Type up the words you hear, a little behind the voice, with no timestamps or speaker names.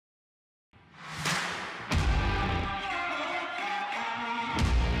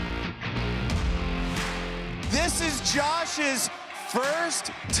This is Josh's first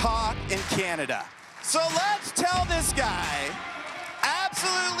talk in Canada. So let's tell this guy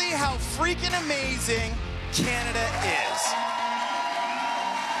absolutely how freaking amazing Canada is.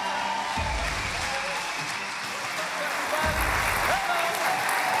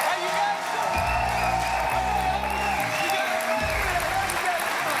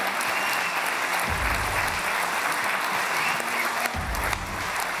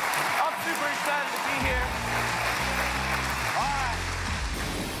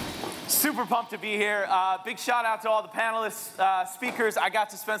 Super pumped to be here. Big shout out to all the panelists, speakers. I got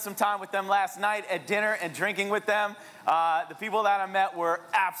to spend some time with them last night at dinner and drinking with them. The people that I met were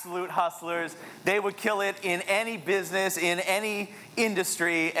absolute hustlers. They would kill it in any business, in any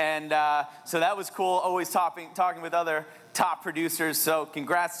industry, and so that was cool, always talking with other top producers. So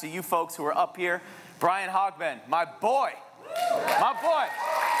congrats to you folks who are up here. Brian Hogben, my boy. My boy.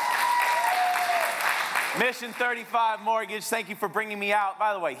 Mission 35 Mortgage, thank you for bringing me out.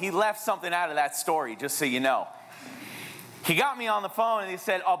 By the way, he left something out of that story, just so you know. He got me on the phone and he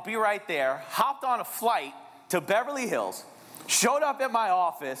said, I'll be right there, hopped on a flight to Beverly Hills, showed up at my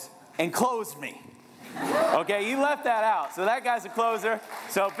office, and closed me. Okay, he left that out. So that guy's a closer.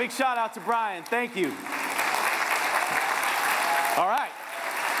 So big shout out to Brian, thank you. All right,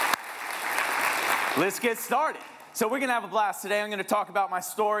 let's get started. So we're going to have a blast today. I'm going to talk about my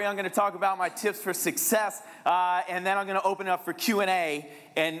story. I'm going to talk about my tips for success. And then I'm going to open up for Q&A.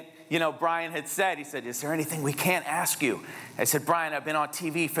 And, you know, Brian had said, he said, is there anything we can't ask you? I said, Brian, I've been on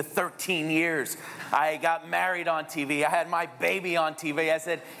TV for 13 years. I got married on TV. I had my baby on TV. I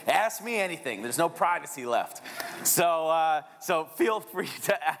said, ask me anything. There's no privacy left. So feel free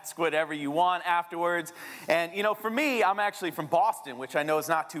to ask whatever you want afterwards. And, you know, for me, I'm actually from Boston, which I know is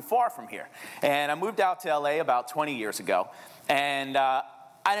not too far from here. And I moved out to LA about 20 years ago. And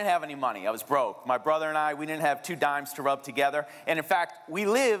I didn't have any money. I was broke. My brother and I, we didn't have 2 dimes to rub together. And in fact, we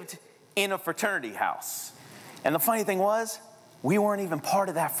lived in a fraternity house. And the funny thing was, we weren't even part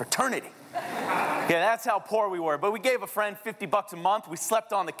of that fraternity. Yeah, that's how poor we were. But we gave a friend $50 a month. We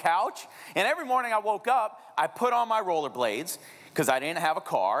slept on the couch. And every morning I woke up, I put on my rollerblades because I didn't have a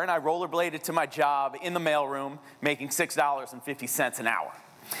car. And I rollerbladed to my job in the mailroom, making $6.50 an hour.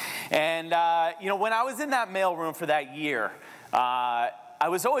 And, you know, when I was in that mailroom for that year, I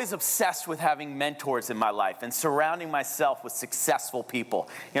was always obsessed with having mentors in my life and surrounding myself with successful people.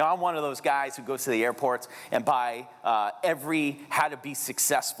 You know, I'm one of those guys who goes to the airports and buy every How to Be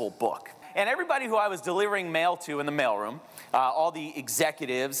Successful book. And everybody who I was delivering mail to in the mailroom, all the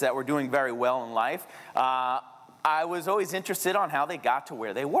executives that were doing very well in life, I was always interested on how they got to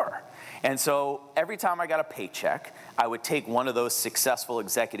where they were. And so every time I got a paycheck, I would take one of those successful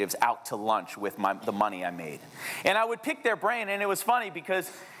executives out to lunch with the money I made. And I would pick their brain, and it was funny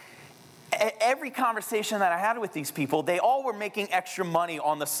because every conversation that I had with these people, they all were making extra money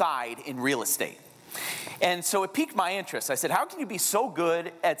on the side in real estate. And so it piqued my interest. I said, how can you be so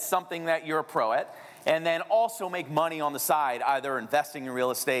good at something that you're a pro at, and then also make money on the side, either investing in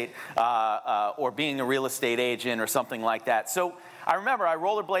real estate or being a real estate agent or something like that? So I remember I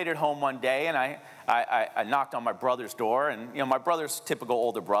rollerbladed home one day, and I knocked on my brother's door, and you know, my brother's typical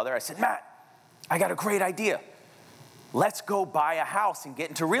older brother. I said, Matt, I got a great idea. Let's go buy a house and get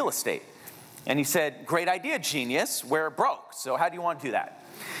into real estate. And he said, great idea, genius. We're broke, so how do you want to do that?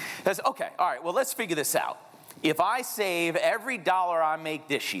 I said, okay, all right, well, let's figure this out. If I save every dollar I make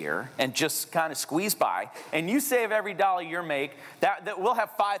this year and just kind of squeeze by, and you save every dollar you make, that we'll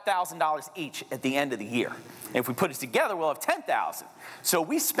have $5,000 each at the end of the year. And if we put it together, we'll have $10,000. So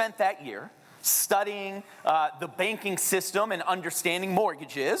we spent that year studying the banking system and understanding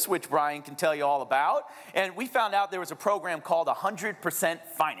mortgages, which Brian can tell you all about. And we found out there was a program called 100%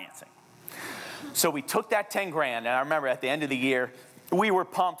 financing. So we took that 10 grand, and I remember at the end of the year, we were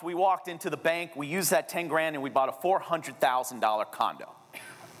pumped. We walked into the bank, we used that 10 grand, and we bought a $400,000 condo.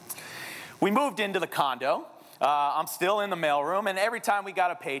 We moved into the condo. I'm still in the mailroom, and every time we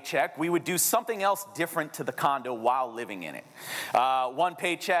got a paycheck, we would do something else different to the condo while living in it. One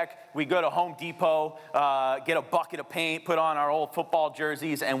paycheck, we go to Home Depot, get a bucket of paint, put on our old football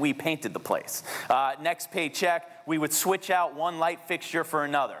jerseys, and we painted the place. Next paycheck, we would switch out one light fixture for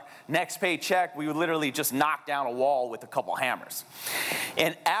another. Next paycheck, we would literally just knock down a wall with a couple hammers.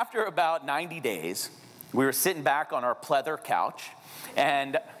 And after about 90 days, we were sitting back on our pleather couch,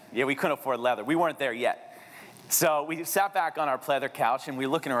 and yeah, we couldn't afford leather. We weren't there yet. So we sat back on our pleather couch, and we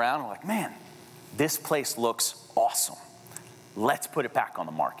were looking around, and we're like, man, this place looks awesome. Let's put it back on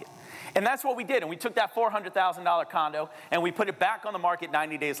the market. And that's what we did. And we took that $400,000 condo, and we put it back on the market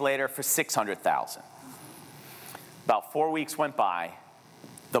 90 days later for $600,000. About 4 weeks went by,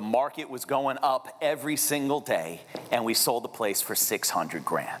 The market was going up every single day, and we sold the place for 600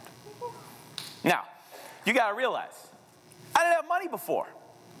 grand. Now, you gotta realize, I didn't have money before.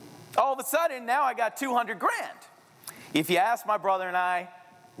 All of a sudden, now I got 200 grand. If you ask my brother and I,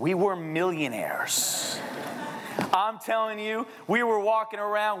 we were millionaires. I'm telling you, we were walking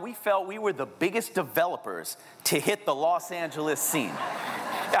around, we felt we were the biggest developers to hit the Los Angeles scene.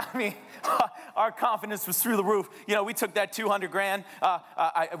 I mean, our confidence was through the roof. You know, we took that 200 grand.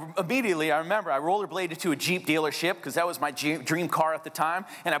 Immediately, I remember, I rollerbladed to a Jeep dealership because that was my dream car at the time,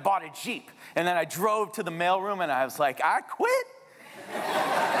 and I bought a Jeep. And then I drove to the mailroom, and I was like, I quit.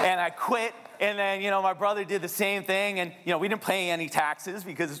 And I quit. And then, you know, my brother did the same thing. And, you know, we didn't pay any taxes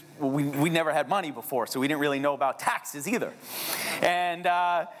because we never had money before, so we didn't really know about taxes either. And,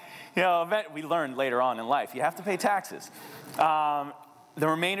 you know, we learned later on in life, you have to pay taxes. The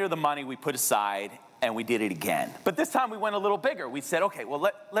remainder of the money we put aside, and we did it again. But this time we went a little bigger. We said, okay,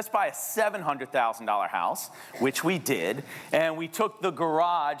 well, let's buy a $700,000 house, which we did. And we took the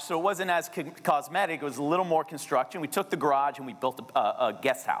garage, so it wasn't as cosmetic, it was a little more construction. We took the garage and we built a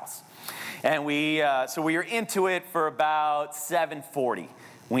guest house. And so we were into it for about $740,000.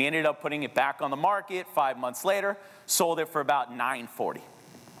 We ended up putting it back on the market 5 months later, sold it for about $940,000.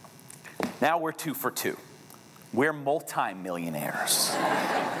 Now we're 2 for 2. We're multi-millionaires.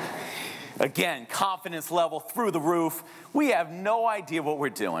 Again, confidence level through the roof. We have no idea what we're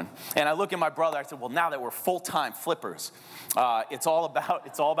doing. And I look at my brother, I said, well, now that we're full-time flippers, it's all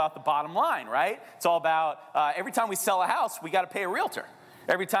about the bottom line, right? It's all about every time we sell a house, we got to pay a realtor.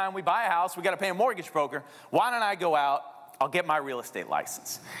 Every time we buy a house, we got to pay a mortgage broker. Why don't I go out? I'll get my real estate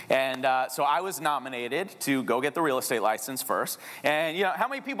license. And so I was nominated to go get the real estate license first. And you know, how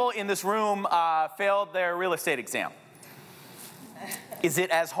many people in this room failed their real estate exam? Is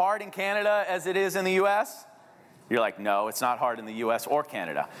it as hard in Canada as it is in the US? You're like, no, it's not hard in the US or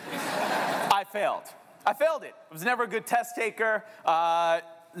Canada. I failed. I failed it. I was never a good test taker.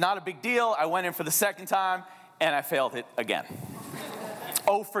 Not a big deal. I went in for the second time, and I failed it again.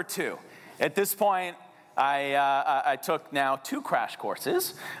 0 for 2. At this point, I took now 2 crash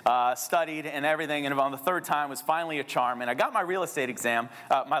courses, studied and everything, and on the third time was finally a charm. And I got my real estate exam,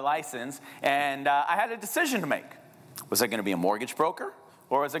 my license, and I had a decision to make. Was I going to be a mortgage broker,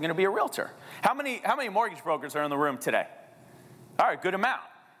 or was I going to be a realtor? How many mortgage brokers are in the room today? All right, good amount.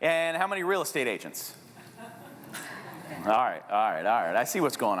 And how many real estate agents? All right. I see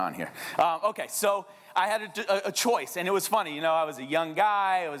what's going on here. Okay, so I had a choice, and it was funny. You know, I was a young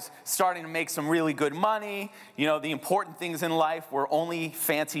guy. I was starting to make some really good money. You know, the important things in life were only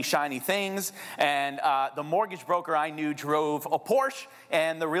fancy, shiny things. And the mortgage broker I knew drove a Porsche,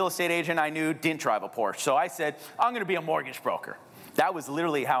 and the real estate agent I knew didn't drive a Porsche. So I said, I'm going to be a mortgage broker. That was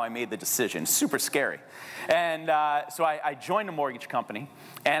literally how I made the decision. Super scary. And so I joined a mortgage company.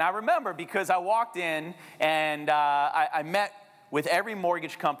 And I remember because I walked in and I met with every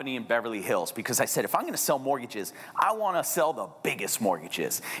mortgage company in Beverly Hills because I said, if I'm going to sell mortgages, I want to sell the biggest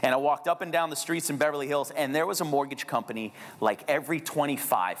mortgages. And I walked up and down the streets in Beverly Hills, and there was a mortgage company like every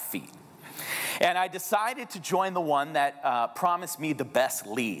 25 feet. And I decided to join the one that promised me the best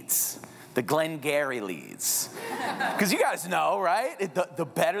leads. The Glengarry leads. Because you guys know, right? The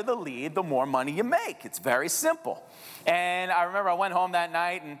better the lead, the more money you make. It's very simple. And I remember I went home that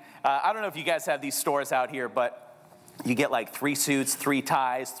night, and I don't know if you guys have these stores out here, but you get like 3 suits, 3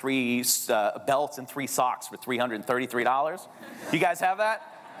 ties, 3 belts, and 3 socks for $333. You guys have that?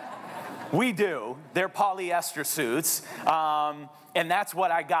 We do. They're polyester suits. And that's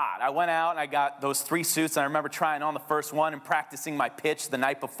what I got. I went out and I got those 3 suits, and I remember trying on the first one and practicing my pitch the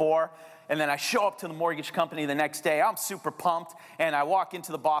night before. And then I show up to the mortgage company the next day. I'm super pumped, and I walk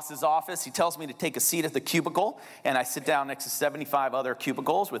into the boss's office. He tells me to take a seat at the cubicle, and I sit down next to 75 other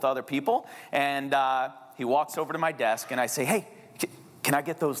cubicles with other people. And he walks over to my desk, and I say, hey, can I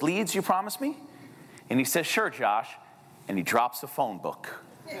get those leads you promised me? And he says, sure, Josh. And he drops a phone book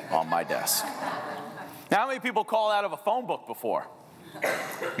on my desk. Now, how many people call out of a phone book before?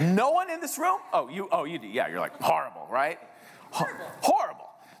 No one in this room? Oh, you do. Yeah, you're like, horrible, right? Horrible.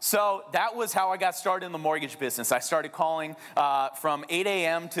 So that was how I got started in the mortgage business. I started calling from 8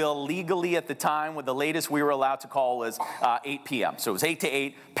 a.m. till legally at the time, with the latest we were allowed to call was 8 p.m. So it was 8 to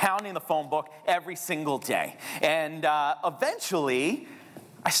 8, pounding the phone book every single day. And eventually,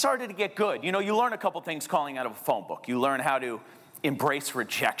 I started to get good. You know, you learn a couple things calling out of a phone book. You learn how to embrace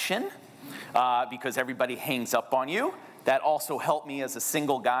rejection because everybody hangs up on you. That also helped me as a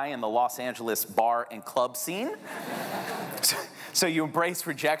single guy in the Los Angeles bar and club scene. So you embrace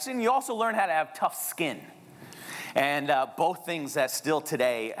rejection. You also learn how to have tough skin. And both things that still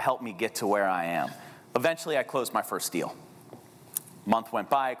today help me get to where I am. Eventually, I closed my first deal. Month went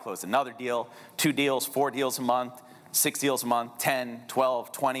by, closed another deal, 2 deals, 4 deals a month, 6 deals a month, 10,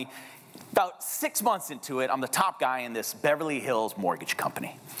 12, 20. About 6 months into it, I'm the top guy in this Beverly Hills mortgage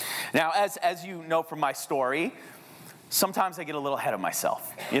company. Now, as you know from my story, sometimes I get a little ahead of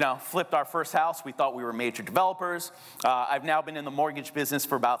myself. Flipped our first house. We thought we were major developers. I've now been in the mortgage business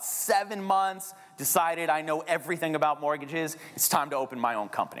for about 7 months, decided I know everything about mortgages. It's time to open my own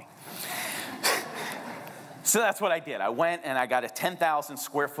company. So that's what I did. I went and I got a 10,000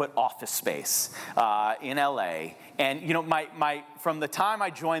 square foot office space in LA. And from the time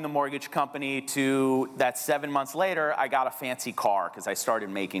I joined the mortgage company to that 7 months later, I got a fancy car because I started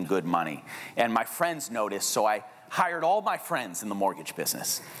making good money. And my friends noticed, so I hired all my friends in the mortgage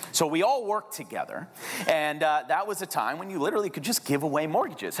business. So we all worked together. And that was a time when you literally could just give away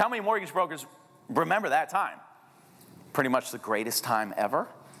mortgages. How many mortgage brokers remember that time? Pretty much the greatest time ever,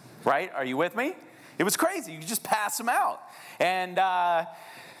 right? Are you with me? It was crazy. You could just pass them out. And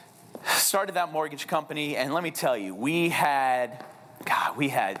started that mortgage company, and let me tell you, we had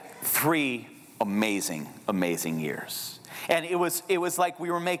 3 amazing, amazing years. And it was like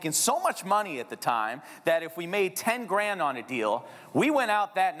we were making so much money at the time that if we made 10 grand on a deal, we went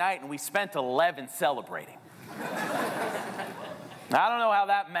out that night and we spent 11 celebrating. Now, I don't know how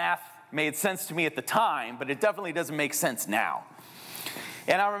that math made sense to me at the time, but it definitely doesn't make sense now.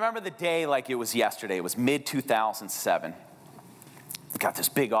 And I remember the day like it was yesterday. It was mid-2007. We got this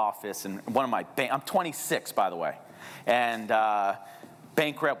big office, and I'm 26, by the way. And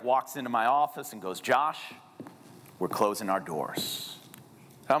bank rep walks into my office and goes, "Josh, we're closing our doors."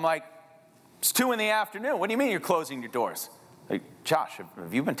 And I'm like, "It's 2 in the afternoon. What do you mean you're closing your doors?" Like, "Josh,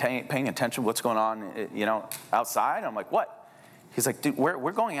 have you been paying attention to what's going on, outside?" I'm like, "What?" He's like, "Dude,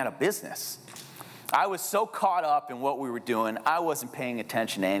 we're going out of business." I was so caught up in what we were doing, I wasn't paying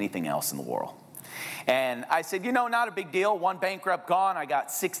attention to anything else in the world. And I said, not a big deal. 1 bank rep gone. I got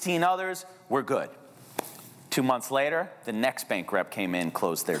 16 others. We're good. 2 months later, the next bank rep came in,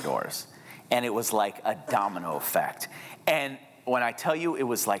 closed their doors. And it was like a domino effect. And when I tell you, it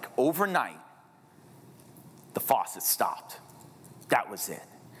was like overnight, the faucet stopped. That was it.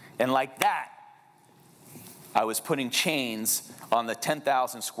 And like that, I was putting chains on the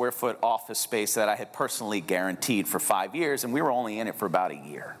 10,000 square foot office space that I had personally guaranteed for 5 years, and we were only in it for about a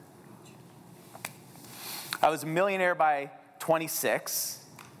year. I was a millionaire by 26.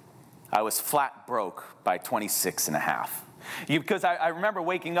 I was flat broke by 26 and a half. Because I remember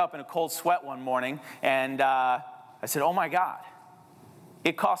waking up in a cold sweat one morning, and I said, "Oh my God,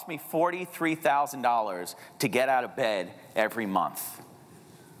 it cost me $43,000 to get out of bed every month.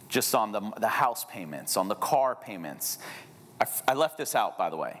 Just on the house payments, on the car payments." I left this out,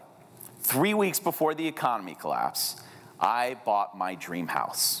 by the way. 3 weeks before the economy collapsed, I bought my dream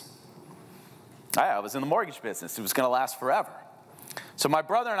house. I was in the mortgage business. It was going to last forever. So my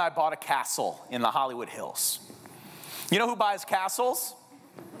brother and I bought a castle in the Hollywood Hills. You know who buys castles?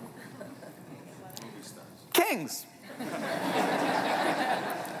 Kings. You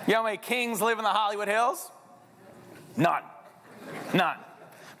know how many kings live in the Hollywood Hills? None. None.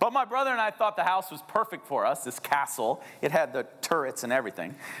 But my brother and I thought the house was perfect for us, this castle. It had the turrets and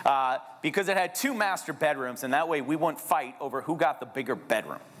everything, because it had 2 master bedrooms, and that way we wouldn't fight over who got the bigger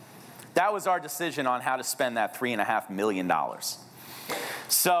bedroom. That was our decision on how to spend that $3.5 million.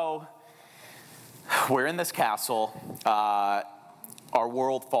 So we're in this castle. Our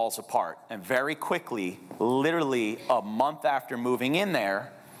world falls apart. And very quickly, literally a month after moving in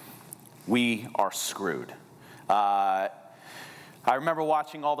there, we are screwed. I remember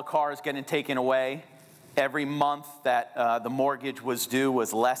watching all the cars getting taken away. Every month that the mortgage was due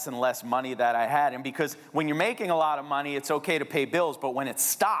was less and less money that I had. And because when you're making a lot of money, it's okay to pay bills, but when it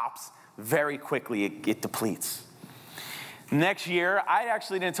stops, very quickly it depletes. Next year, I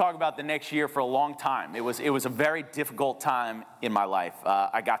actually didn't talk about the next year for a long time. It was a very difficult time in my life.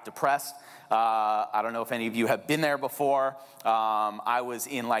 I got depressed. I don't know if any of you have been there before. I was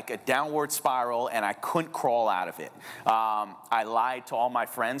in like a downward spiral, and I couldn't crawl out of it. I lied to all my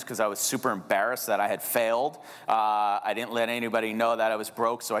friends because I was super embarrassed that I had failed. I didn't let anybody know that I was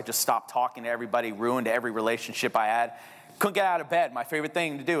broke, so I just stopped talking to everybody, ruined every relationship I had. Couldn't get out of bed. My favorite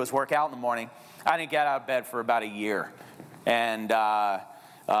thing to do was work out in the morning. I didn't get out of bed for about a year. And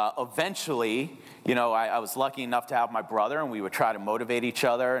eventually, I was lucky enough to have my brother, and we would try to motivate each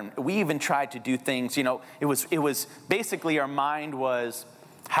other. And we even tried to do things, it was basically our mind was,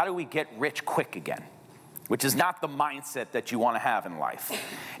 how do we get rich quick again? Which is not the mindset that you want to have in life.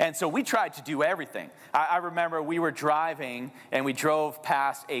 And so we tried to do everything. I remember we were driving, and we drove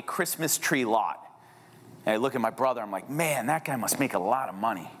past a Christmas tree lot. And I look at my brother, I'm like, man, that guy must make a lot of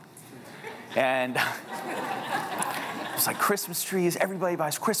money. And was like, Christmas trees, everybody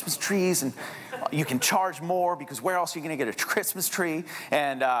buys Christmas trees, and you can charge more because where else are you going to get a Christmas tree?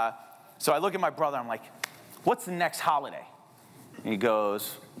 And so I look at my brother, I'm like, what's the next holiday? And he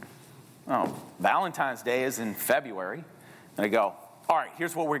goes, oh, Valentine's Day is in February. And I go, all right,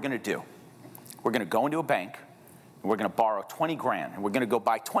 here's what we're going to do. We're going to go into a bank, and we're going to borrow 20 grand, and we're going to go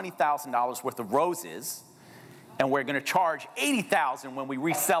buy $20,000 worth of roses, and we're going to charge $80,000 when we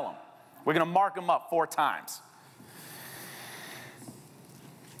resell them. We're going to mark them up 4 times.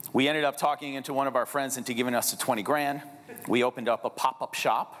 We ended up talking into one of our friends into giving us the 20 grand. We opened up a pop-up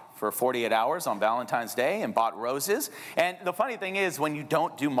shop for 48 hours on Valentine's Day and bought roses. And the funny thing is, when you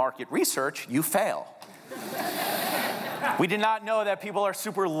don't do market research, you fail. We did not know that people are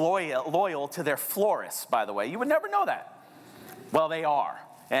super loyal to their florists, by the way. You would never know that. Well, they are.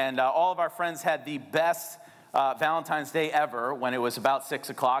 And all of our friends had the best Valentine's Day ever when it was about 6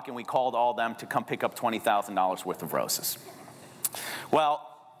 o'clock, and we called all of them to come pick up $20,000 worth of roses. Well,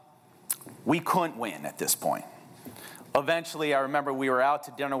 we couldn't win at this point. Eventually, I remember we were out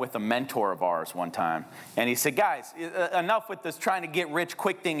to dinner with a mentor of ours one time, and he said, guys, enough with this trying to get rich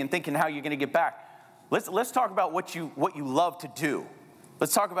quick thing and thinking how you're going to get back. Let's talk about what you love to do.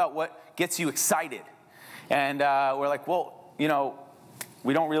 Let's talk about what gets you excited. And we're like, well, you know,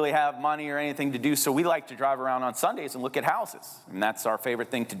 we don't really have money or anything to do, so we like to drive around on Sundays and look at houses. And that's our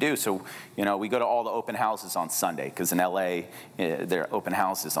favorite thing to do. So, you know, we go to all the open houses on Sunday, because in LA, there are open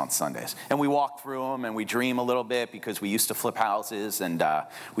houses on Sundays. And we walk through them, and we dream a little bit, because we used to flip houses, and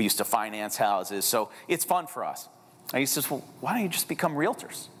we used to finance houses. So it's fun for us. And he says, well, why don't you just become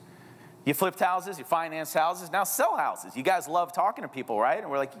realtors? You flipped houses, you financed houses, now sell houses. You guys love talking to people, right?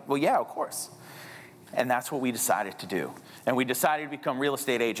 And we're like, well, yeah, of course. And that's what we decided to do. And we decided to become real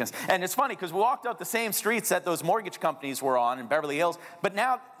estate agents. And it's funny, because we walked up the same streets that those mortgage companies were on in Beverly Hills, but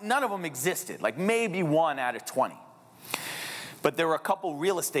now none of them existed, like maybe 1 out of 20. But there were a couple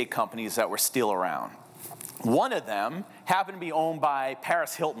real estate companies that were still around. One of them happened to be owned by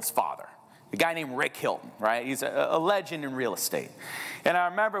Paris Hilton's father, a guy named Rick Hilton, right? He's a legend in real estate. And I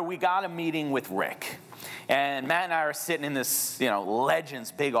remember we got a meeting with Rick. And Matt and I are sitting in this, you know,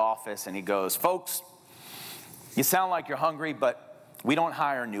 legend's big office, and he goes, folks, you sound like you're hungry, but we don't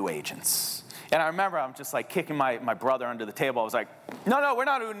hire new agents. And I remember I'm just like kicking my brother under the table. I was like, no, we're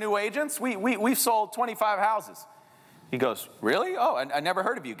not new agents. We've sold 25 houses. He goes, really? Oh, I never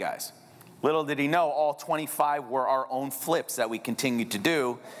heard of you guys. Little did he know, all 25 were our own flips that we continued to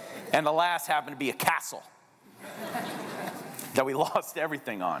do. And the last happened to be a castle that we lost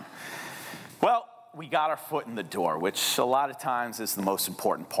everything on. Well, we got our foot in the door, which a lot of times is the most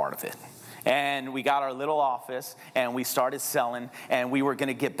important part of it. And we got our little office, and we started selling, and we were going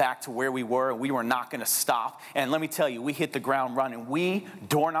to get back to where we were, and we were not going to stop. And let me tell you, we hit the ground running. We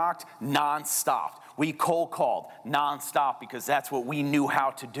door knocked nonstop. We cold called nonstop, because that's what we knew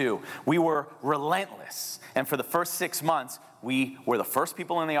how to do. We were relentless. And for the first 6 months, we were the first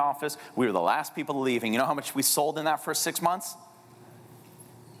people in the office. We were the last people leaving. You know how much we sold in that first 6 months?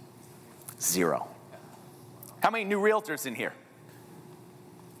 0. How many new realtors in here?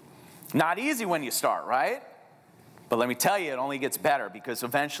 Not easy when you start, right? But let me tell you, it only gets better, because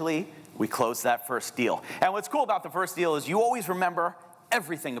eventually we closed that first deal. And what's cool about the first deal is you always remember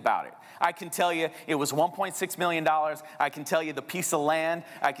everything about it. I can tell you it was $1.6 million. I can tell you the piece of land.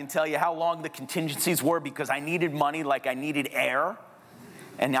 I can tell you how long the contingencies were, because I needed money like I needed air.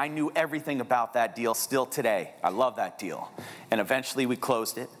 And I knew everything about that deal still today. I love that deal. And eventually we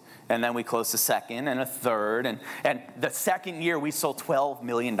closed it. And then we closed a second and a third. And the second year, we sold $12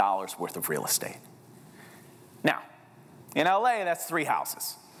 million worth of real estate. Now, in LA, that's 3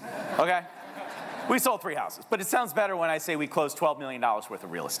 houses, okay? We sold 3 houses. But it sounds better when I say we closed $12 million worth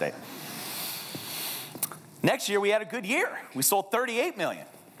of real estate. Next year, we had a good year. We sold $38 million.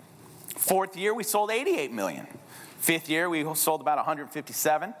 4th year, we sold $88 million. 5th year, we sold about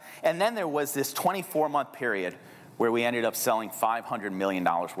 $157. And then there was this 24-month period where we ended up selling $500 million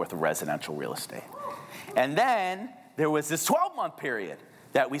worth of residential real estate. And then there was this 12-month period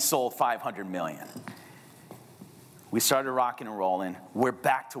that we sold $500 million. We started rocking and rolling. We're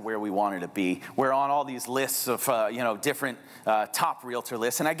back to where we wanted to be. We're on all these lists of different top realtor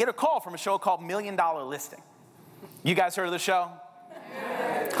lists. And I get a call from a show called $1 Million Listing. You guys heard of the show?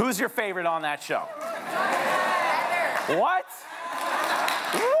 Who's your favorite on that show? What?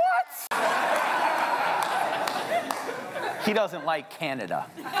 He doesn't like Canada.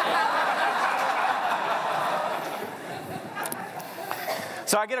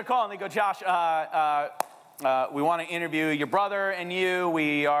 So I get a call, and they go, Josh, we want to interview your brother and you.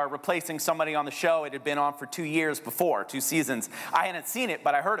 We are replacing somebody on the show. It had been on for 2 years before, 2 seasons. I hadn't seen it,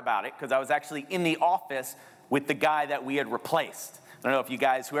 but I heard about it, because I was actually in the office with the guy that we had replaced. I don't know if you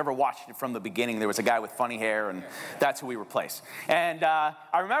guys, whoever watched it from the beginning, there was a guy with funny hair, and that's who we replaced. And I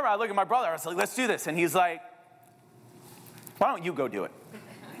remember I looked at my brother, I was like, let's do this. And he's like, why don't you go do it?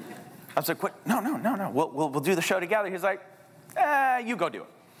 I was like, what? No, we'll do the show together. He's like, you go do it.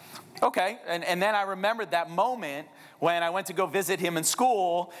 Okay, and then I remembered that moment when I went to go visit him in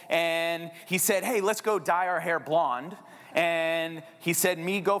school, and he said, hey, let's go dye our hair blonde. And he said,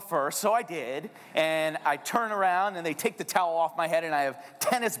 me go first, so I did. And I turn around, and they take the towel off my head, and I have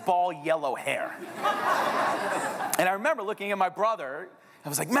tennis ball yellow hair. And I remember looking at my brother, I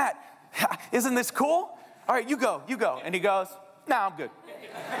was like, Matt, isn't this cool? All right, you go. And he goes, no, I'm good.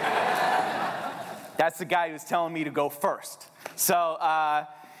 That's the guy who's telling me to go first. So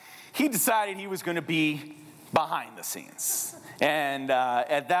he decided he was going to be behind the scenes. And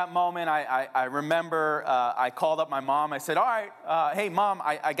at that moment, I remember I called up my mom. I said, all right, hey, Mom,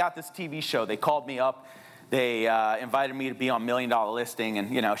 I got this TV show. They called me up. They invited me to be on $1 Million Listing.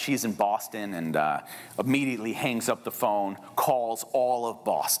 And, you know, she's in Boston and immediately hangs up the phone, calls all of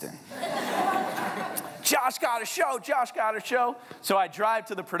Boston. Josh got a show. So I drive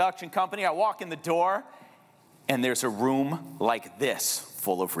to the production company. I walk in the door, and there's a room like this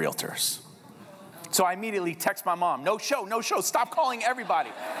full of realtors. So I immediately text my mom, no show, stop calling everybody.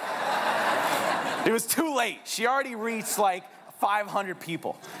 It was too late. She already reached like 500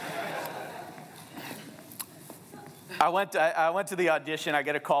 people. I went to the audition. I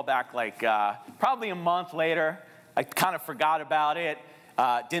get a call back like probably a month later. I kind of forgot about it,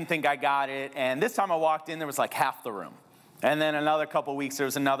 didn't think I got it. And this time I walked in, there was like half the room. And then another couple weeks, there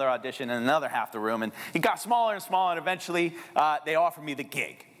was another audition and another half the room. And it got smaller and smaller, and eventually they offered me the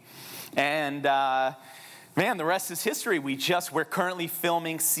gig. And man, the rest is history. We're currently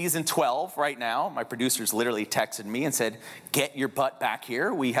filming season 12 right now. My producers literally texted me and said, get your butt back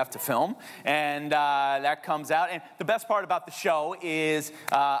here. We have to film. And that comes out. And the best part about the show is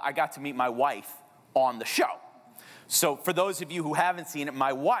I got to meet my wife on the show. So for those of you who haven't seen it,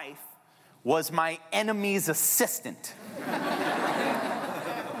 my wife was my enemy's assistant.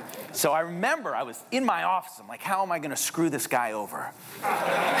 So I remember I was in my office. I'm like, how am I going to screw this guy over?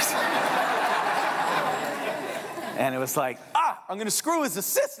 And it was like, I'm going to screw his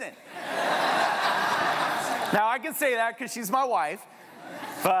assistant. Now, I can say that because she's my wife.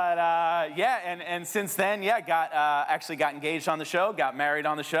 But, yeah, and since then, yeah, actually got engaged on the show, got married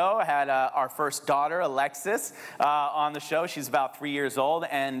on the show, had our first daughter, Alexis, on the show. She's about 3 years old.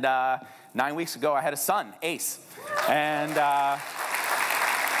 And 9 weeks ago, I had a son, Ace. And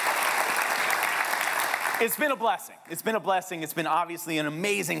it's been a blessing. It's been a blessing. It's been obviously an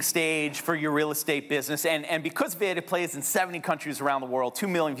amazing stage for your real estate business. And because of it plays in 70 countries around the world, 2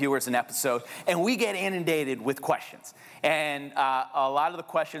 million viewers an episode, and we get inundated with questions. And a lot of the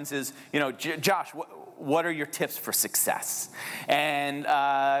questions is, you know, Josh, what are your tips for success? And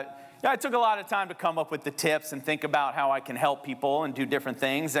I took a lot of time to come up with the tips and think about how I can help people and do different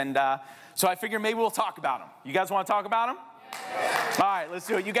things. And so I figured maybe we'll talk about them. You guys want to talk about them? Yeah. All right, let's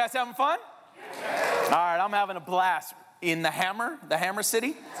do it. You guys having fun? All right, I'm having a blast in the Hammer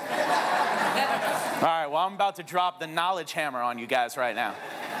City. All right, well, I'm about to drop the knowledge hammer on you guys right now.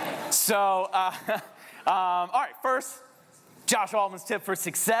 So, all right, first, Josh Altman's tip for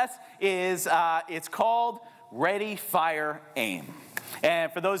success is it's called Ready, Fire, Aim.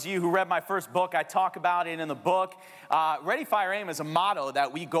 And for those of you who read my first book, I talk about it in the book. Ready, Fire, Aim is a motto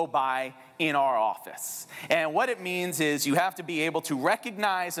that we go by in our office. And what it means is you have to be able to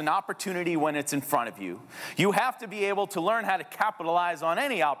recognize an opportunity when it's in front of you. You have to be able to learn how to capitalize on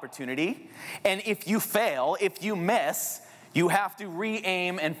any opportunity. And if you fail, if you miss, you have to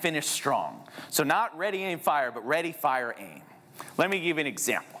re-aim and finish strong. So not ready, aim, fire, but ready, fire, aim. Let me give you an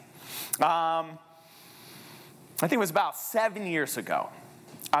example. I think it was about 7 years ago.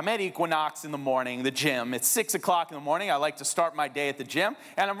 I'm at Equinox in the morning, the gym. It's 6 o'clock in the morning. I like to start my day at the gym.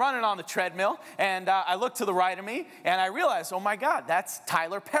 And I'm running on the treadmill. And I look to the right of me. And I realize, oh, my God, that's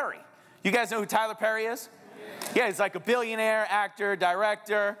Tyler Perry. You guys know who Tyler Perry is? Yeah, he's like a billionaire, actor,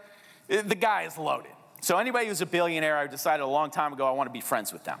 director. The guy is loaded. So anybody who's a billionaire, I decided a long time ago I want to be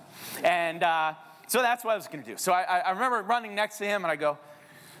friends with them. And so that's what I was going to do. So I remember running next to him. And I go,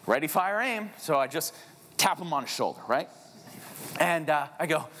 ready, fire, aim. So I just tap him on his shoulder, right? And I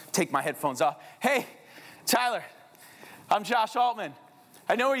go, take my headphones off. Hey, Tyler, I'm Josh Altman.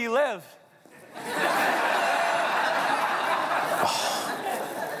 I know where you live.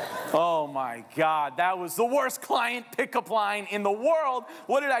 Oh my God, that was the worst client pickup line in the world.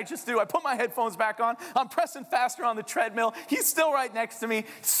 What did I just do? I put my headphones back on. I'm pressing faster on the treadmill. He's still right next to me.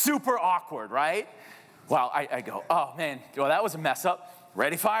 Super awkward, right? Well, I go, oh man, well, that was a mess up.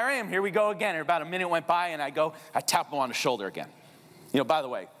 ready, fire, aim, here we go again. And about a minute went by, and I tap him on the shoulder again. You know, by the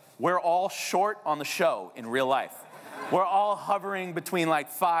way, we're all short on the show in real life. We're all hovering between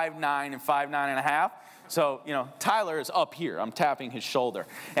like 5'9" and 5'9.5". So, you know, Tyler is up here. I'm tapping his shoulder.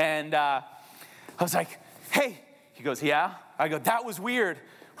 And I was like, hey. He goes, yeah? I go, that was weird.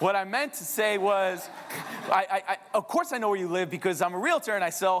 What I meant to say was, of course I know where you live because I'm a realtor and I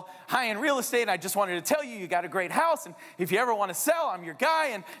sell high-end real estate, and I just wanted to tell you, you got a great house, and if you ever want to sell, I'm your guy,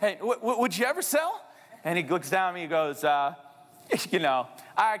 and hey, would you ever sell? And he looks down at me and goes, you know,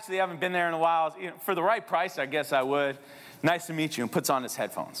 I actually haven't been there in a while. You know, for the right price, I guess I would. Nice to meet you, and puts on his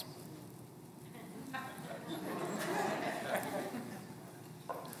headphones.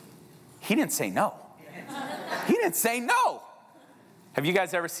 He didn't say no. He didn't say no. Have you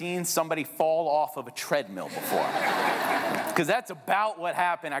guys ever seen somebody fall off of a treadmill before? Because that's about what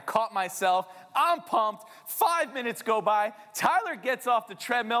happened. I caught myself. I'm pumped. 5 minutes go by. Tyler gets off the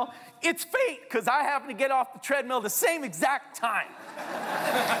treadmill. It's fate, because I happen to get off the treadmill the same exact time.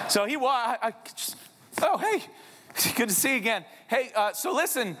 So oh, hey, good to see you again. Hey, so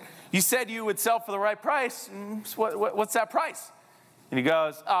listen, you said you would sell for the right price. What's that price? And he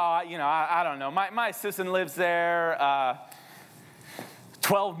goes, you know, I don't know. My assistant lives there.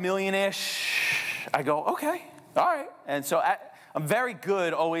 12 million-ish. I go, okay, all right. And so I'm very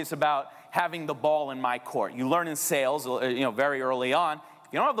good always about having the ball in my court. You learn in sales, you know, very early on.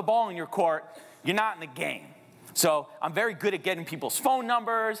 If you don't have the ball in your court, you're not in the game. So I'm very good at getting people's phone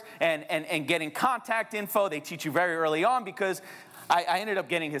numbers and getting contact info. They teach you very early on because I ended up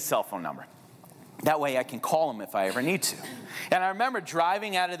getting his cell phone number. That way I can call him if I ever need to. And I remember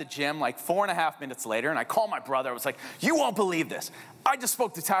driving out of the gym like 4.5 minutes later, and I called my brother. I was like, you won't believe this. I just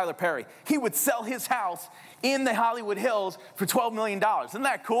spoke to Tyler Perry. He would sell his house in the Hollywood Hills for $12 million. Isn't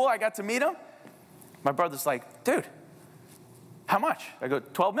that cool? I got to meet him. My brother's like, dude, how much? I go,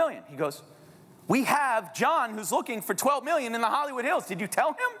 12 million. He goes, we have John who's looking for 12 million in the Hollywood Hills. Did you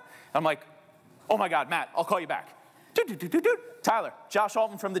tell him? I'm like, oh my God, Matt, I'll call you back. Tyler, Josh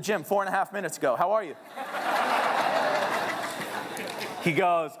Altman from the gym 4.5 minutes ago. How are you? He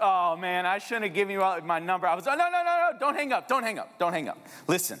goes, oh man, I shouldn't have given you my number. I was, no, don't hang up.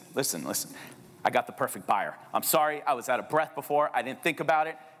 Listen. I got the perfect buyer. I'm sorry, I was out of breath before. I didn't think about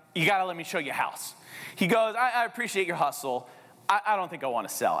it. You gotta let me show you a house. He goes, I appreciate your hustle. I don't think I want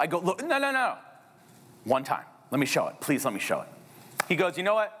to sell. I go, look, no. One time, let me show it. Please let me show it. He goes, you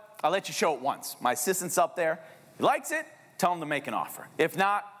know what? I'll let you show it once. My assistant's up there. He likes it, tell him to make an offer. If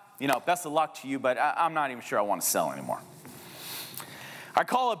not, you know, best of luck to you, but I'm not even sure I want to sell anymore. I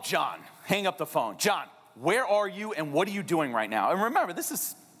call up John, hang up the phone. John, where are you and what are you doing right now? And remember, this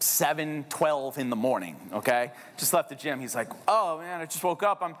is 7:12 in the morning, okay? Just left the gym. He's like, oh man, I just woke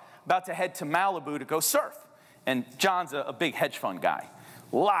up. I'm about to head to Malibu to go surf. And John's a big hedge fund guy,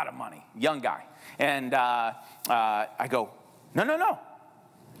 a lot of money, young guy. And I go, no,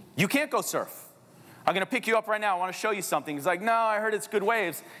 you can't go surf. I'm going to pick you up right now. I want to show you something. He's like, no, I heard it's good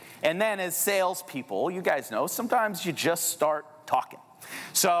waves. And then as salespeople, you guys know, sometimes you just start talking.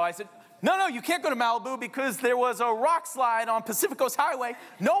 So I said, no, you can't go to Malibu because there was a rock slide on Pacific Coast Highway.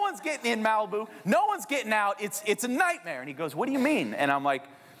 No one's getting in Malibu. No one's getting out. It's a nightmare. And he goes, what do you mean? And I'm like,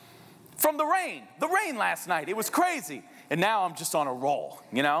 from the rain last night. It was crazy. And now I'm just on a roll,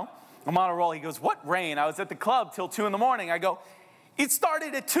 you know? I'm on a roll. He goes, what rain? I was at the club till 2 in the morning. I go, it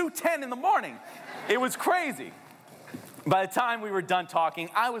started at 2:10 in the morning. It was crazy. By the time we were done talking,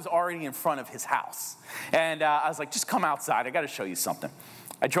 I was already in front of his house. And I was like, just come outside. I got to show you something.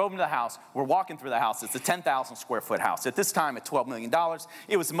 I drove him to the house. We're walking through the house. It's a 10,000 square foot house. At this time, at $12 million,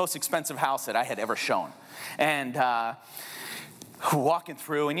 it was the most expensive house that I had ever shown. And walking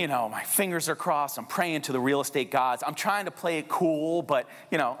through, and you know, my fingers are crossed. I'm praying to the real estate gods. I'm trying to play it cool, but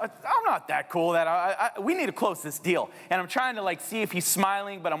you know, I'm not that cool. We need to close this deal. And I'm trying to like see if he's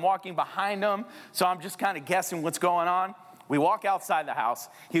smiling, but I'm walking behind him, so I'm just kind of guessing what's going on. We walk outside the house.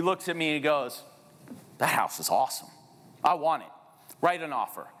 He looks at me and he goes, that house is awesome. I want it. Write an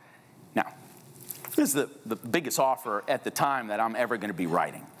offer. Now, this is the biggest offer at the time that I'm ever going to be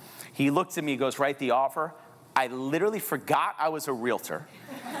writing. He looks at me and goes, write the offer. I literally forgot I was a realtor.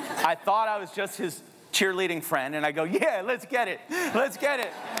 I thought I was just his cheerleading friend, and I go, yeah, let's get it.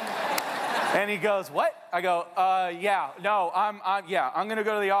 And he goes, what? I go, yeah, no, I'm going to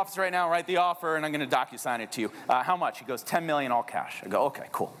go to the office right now, write the offer, and I'm going to DocuSign it to you. How much? He goes, 10 million all cash. I go, okay,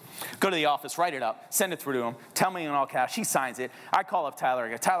 cool. Go to the office, write it up, send it through to him, 10 million all cash. He signs it. I call up Tyler. I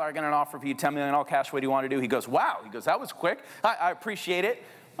go, Tyler, I got an offer for you, 10 million all cash. What do you want to do? He goes, wow. He goes, that was quick. I appreciate it.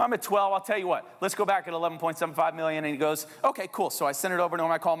 I'm at 12. I'll tell you what. Let's go back at 11.75 million. And he goes, okay, cool. So I send it over to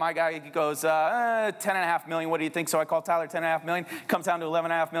him. I call my guy. He goes, 10.5 million. What do you think? So I call Tyler, 10.5 million. Comes down to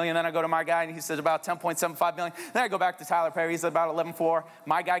 11.5 million. Then I go to my guy, and he says about 10.75 million. Then I go back to Tyler Perry. He's about 11.4.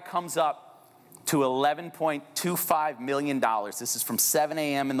 My guy comes up to $11.25 million. This is from 7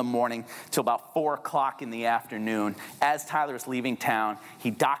 a.m. in the morning till about 4 o'clock in the afternoon. As Tyler's leaving town,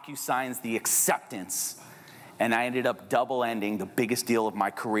 he docu-signs the acceptance, and I ended up double-ending the biggest deal of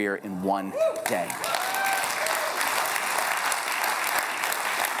my career in one day.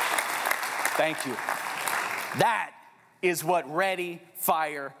 Thank you. That is what Ready,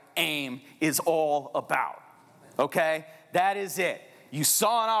 Fire, Aim is all about, okay? That is it. You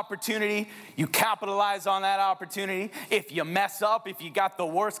saw an opportunity, you capitalize on that opportunity. If you mess up, if you got the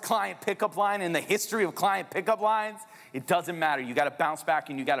worst client pickup line in the history of client pickup lines, it doesn't matter. You got to bounce back,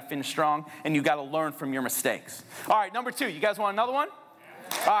 and you got to finish strong, and you got to learn from your mistakes. All right, number 2. You guys want another one?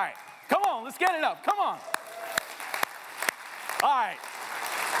 All right, come on, let's get it up. Come on. All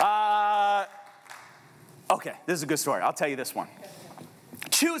right. Okay, this is a good story. I'll tell you this one.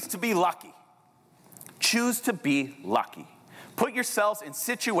 Choose to be lucky. Choose to be lucky. Put yourselves in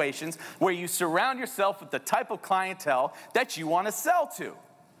situations where you surround yourself with the type of clientele that you want to sell to.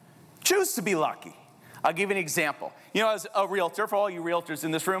 Choose to be lucky. I'll give you an example. You know, as a realtor, for all you realtors in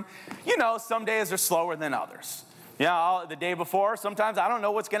this room, you know, some days are slower than others. You know, the day before, sometimes I don't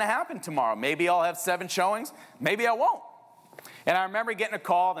know what's going to happen tomorrow. Maybe I'll have 7 showings. Maybe I won't. And I remember getting a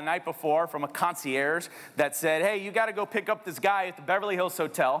call the night before from a concierge that said, hey, you got to go pick up this guy at the Beverly Hills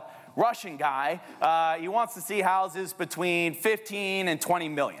Hotel. Russian guy, he wants to see houses between 15 and 20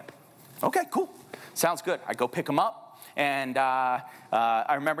 million. Okay, cool. Sounds good. I go pick him up, and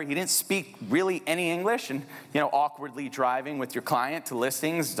I remember he didn't speak really any English, and, you know, awkwardly driving with your client to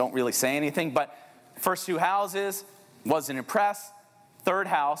listings, don't really say anything, but first 2 houses, wasn't impressed. Third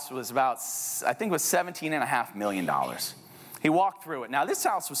house was about, I think it was $17.5 million. He walked through it. Now, this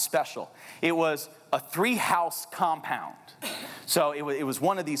house was special. It was a 3-house compound. So it was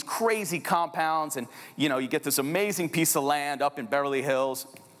one of these crazy compounds, and, you know, you get this amazing piece of land up in Beverly Hills.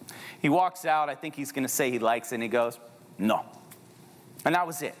 He walks out. I think he's going to say he likes it, and he goes, no. And that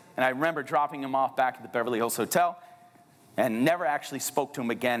was it. And I remember dropping him off back at the Beverly Hills Hotel and never actually spoke to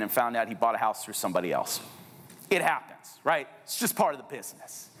him again, and found out he bought a house through somebody else. It happens, right? It's just part of the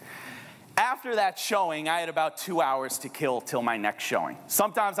business. After that showing, I had about 2 hours to kill till my next showing.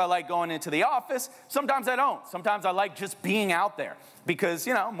 Sometimes I like going into the office. Sometimes I don't. Sometimes I like just being out there because,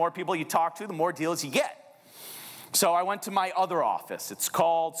 you know, more people you talk to, the more deals you get. So I went to my other office. It's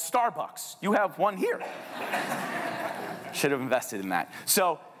called Starbucks. You have one here. Should have invested in that.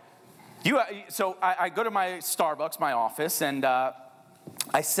 So I go to my Starbucks, my office, and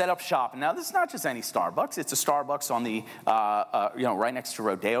I set up shop. Now, this is not just any Starbucks. It's a Starbucks on the, you know, right next to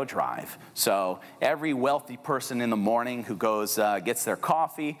Rodeo Drive. So every wealthy person in the morning who goes, gets their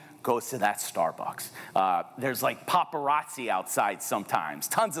coffee, goes to that Starbucks. There's like paparazzi outside sometimes.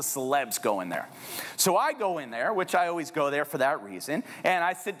 Tons of celebs go in there. So I go in there, which I always go there for that reason, and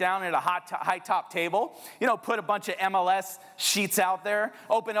I sit down at a high-top table, you know, put a bunch of MLS sheets out there,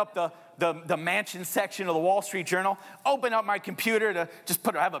 open up the mansion section of the Wall Street Journal, open up my computer to just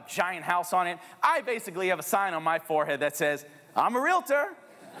have a giant house on it. I basically have a sign on my forehead that says, I'm a realtor,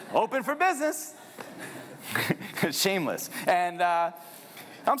 open for business. Shameless. And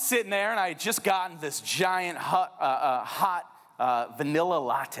I'm sitting there, and I had just gotten this giant hot vanilla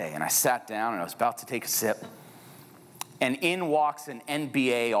latte, and I sat down, and I was about to take a sip, and in walks an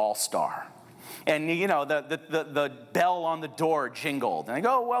NBA All-Star. And, you know, the bell on the door jingled. And I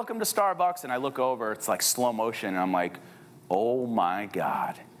go, welcome to Starbucks. And I look over. It's like slow motion. And I'm like, oh, my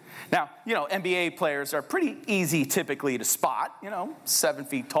God. Now, you know, NBA players are pretty easy typically to spot. You know, 7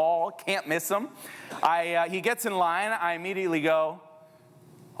 feet tall. Can't miss them. He gets in line. I immediately go,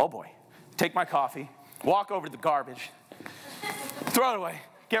 oh, boy. Take my coffee. Walk over to the garbage. Throw it away.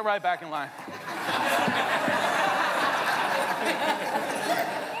 Get right back in line.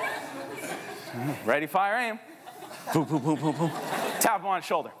 Ready, fire, aim. Boom, boom, boom, boom, boom. Tap him on the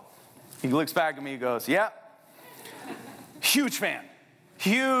shoulder. He looks back at me, he goes, yeah. Huge fan.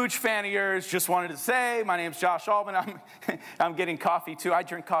 Huge fan of yours. Just wanted to say, my name's Josh Altman. I'm getting coffee, too. I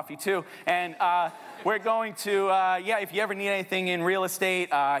drink coffee, too. And we're going to, yeah, if you ever need anything in real estate,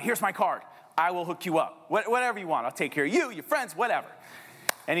 here's my card. I will hook you up. Whatever you want. I'll take care of you, your friends, whatever.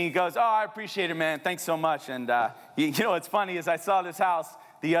 And he goes, oh, I appreciate it, man. Thanks so much. And, you know what's funny is I saw this house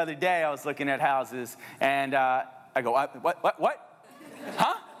the other day. I was looking at houses, and I go, what?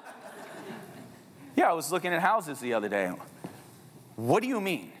 Huh? Yeah, I was looking at houses the other day. What do you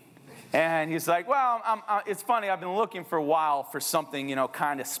mean? And he's like, well, it's funny, I've been looking for a while for something, you know,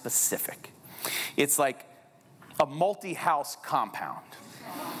 kind of specific. It's like a multi-house compound.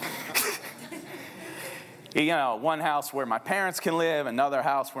 You know, one house where my parents can live, another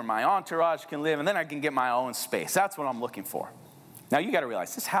house where my entourage can live, and then I can get my own space. That's what I'm looking for. Now, you got to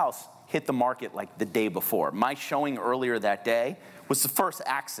realize, this house hit the market like the day before. My showing earlier that day was the first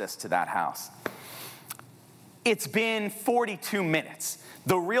access to that house. It's been 42 minutes.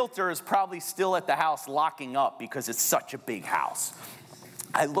 The realtor is probably still at the house locking up because it's such a big house.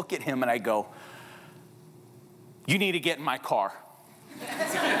 I look at him and I go, you need to get in my car.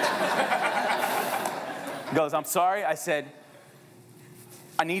 He goes, I'm sorry. I said,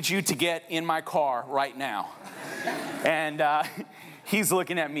 I need you to get in my car right now. And he's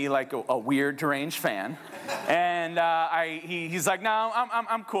looking at me like a weird, deranged fan. And he's like, no,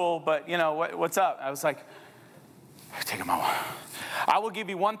 I'm cool, but you know, what's up? I was like, take him out. I will give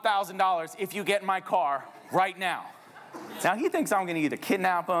you $1,000 if you get in my car right now. Now, he thinks I'm going to either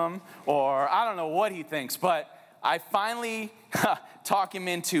kidnap him or I don't know what he thinks, but I finally talk him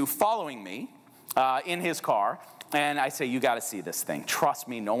into following me in his car, and I say, you got to see this thing. Trust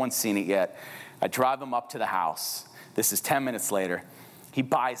me, no one's seen it yet. I drive him up to the house. This is 10 minutes later. He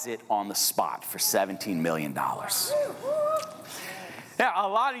buys it on the spot for $17 million. Now, a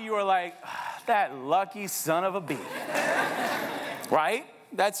lot of you are like, that lucky son of a bee. Right?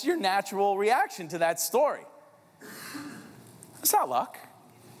 That's your natural reaction to that story. It's not luck.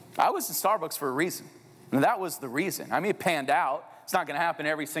 I was in Starbucks for a reason. And that was the reason. I mean, it panned out. It's not going to happen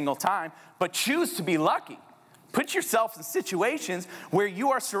every single time. But choose to be lucky. Put yourself in situations where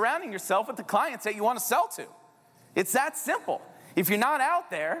you are surrounding yourself with the clients that you want to sell to. It's that simple. If you're not out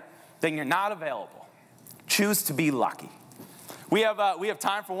there, then you're not available. Choose to be lucky. We have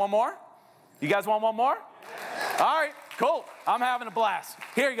time for one more. You guys want one more? Yeah. All right, cool. I'm having a blast.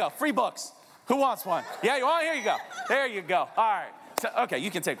 Here you go, free books. Who wants one? Yeah, you want? Here you go. There you go. All right. So, okay,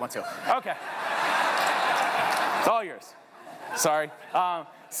 you can take one too. Okay. It's all yours. Sorry.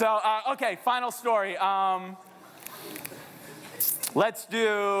 Okay, final story. Let's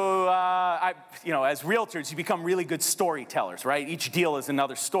do, as realtors, you become really good storytellers, right? Each deal is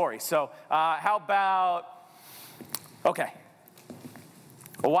another story. So how about, okay.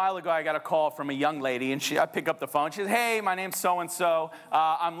 A while ago, I got a call from a young lady, and I pick up the phone. She says, hey, my name's so-and-so.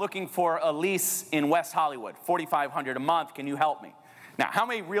 I'm looking for a lease in West Hollywood, $4,500 a month. Can you help me? Now, how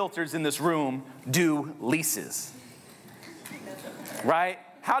many realtors in this room do leases? Right?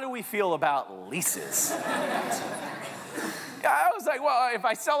 How do we feel about leases? I was like, well, if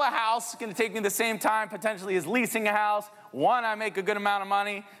I sell a house, it's going to take me the same time potentially as leasing a house. One, I make a good amount of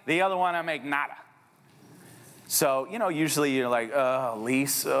money. The other one, I make nada. So, usually you're like,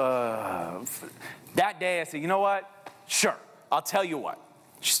 lease. That day I said, you know what? Sure, I'll tell you what.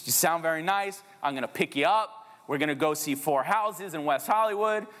 You sound very nice. I'm going to pick you up. We're going to go see 4 houses in West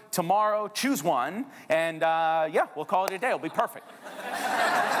Hollywood. Tomorrow, choose one. And we'll call it a day. It'll be perfect.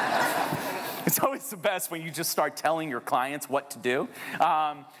 It's always the best when you just start telling your clients what to do.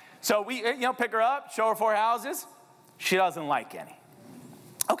 So we, pick her up, show her 4 houses. She doesn't like any.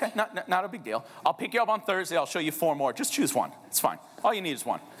 Okay, not a big deal. I'll pick you up on Thursday. I'll show you 4 more. Just choose one. It's fine. All you need is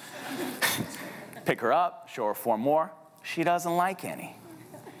one. Pick her up, show her 4 more. She doesn't like any.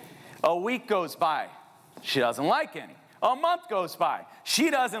 A week goes by. She doesn't like any. A month goes by. She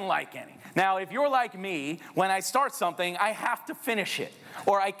doesn't like any. Now, if you're like me, when I start something, I have to finish it,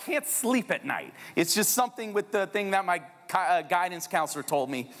 or I can't sleep at night. It's just something with the thing that my guidance counselor told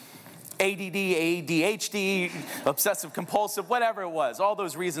me. ADD, ADHD, obsessive compulsive, whatever it was. All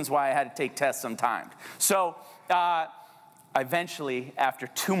those reasons why I had to take tests sometimes. So eventually, after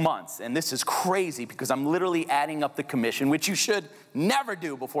 2 months, and this is crazy because I'm literally adding up the commission, which you should never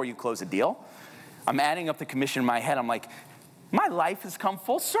do before you close a deal. I'm adding up the commission in my head. I'm like, my life has come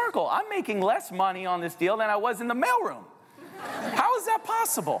full circle. I'm making less money on this deal than I was in the mailroom. How is that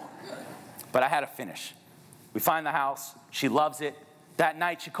possible? But I had to finish. We find the house. She loves it. That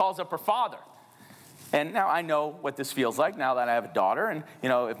night, she calls up her father. And now I know what this feels like now that I have a daughter. And,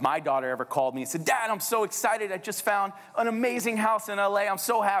 if my daughter ever called me and said, Dad, I'm so excited. I just found an amazing house in LA. I'm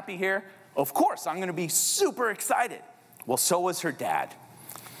so happy here. Of course, I'm going to be super excited. Well, so was her dad.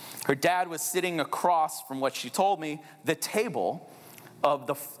 Her dad was sitting across from what she told me, the table of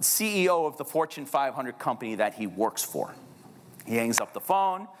the CEO of the Fortune 500 company that he works for. He hangs up the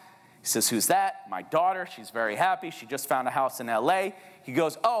phone. He says, who's that? My daughter. She's very happy. She just found a house in LA. He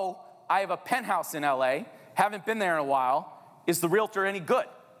goes, oh, I have a penthouse in LA. Haven't been there in a while. Is the realtor any good?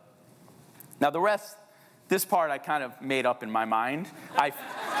 Now the rest, this part I kind of made up in my mind.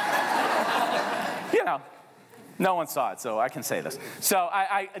 No one saw it, so I can say this. So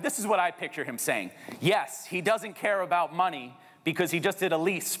this is what I picture him saying. Yes, he doesn't care about money because he just did a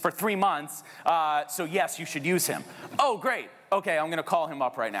lease for 3 months, so yes, you should use him. Oh, great. Okay, I'm going to call him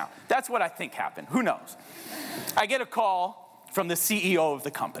up right now. That's what I think happened. Who knows? I get a call from the CEO of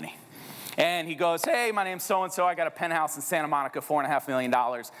the company. And he goes, hey, my name's so-and-so. I got a penthouse in Santa Monica, $4.5 million.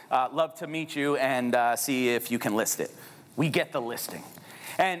 Love to meet you and see if you can list it. We get the listing.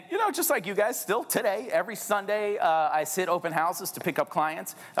 And, you know, just like you guys, still today, every Sunday, I sit open houses to pick up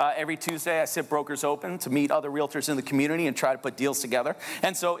clients. Every Tuesday, I sit brokers open to meet other realtors in the community and try to put deals together.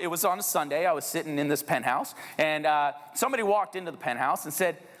 And so it was on a Sunday. I was sitting in this penthouse, and somebody walked into the penthouse and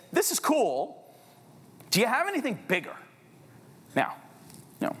said, this is cool. Do you have anything bigger? Now,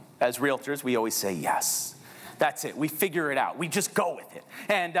 you know, as realtors, we always say yes. That's it. We figure it out. We just go with it.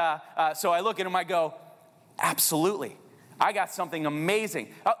 And so I look at him, I go, absolutely. I got something amazing.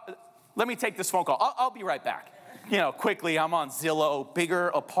 Let me take this phone call. I'll be right back. You know, quickly, I'm on Zillow, bigger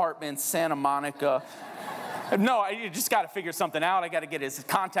apartments, Santa Monica. No, you just got to figure something out. I got to get his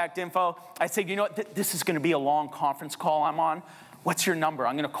contact info. I said, you know what, this is going to be a long conference call I'm on. What's your number?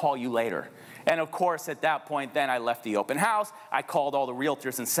 I'm going to call you later. And of course, at that point, then I left the open house. I called all the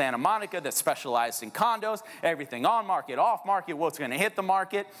realtors in Santa Monica that specialized in condos, everything on market, off market, what's going to hit the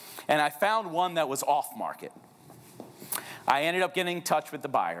market. And I found one that was off market. I ended up getting in touch with the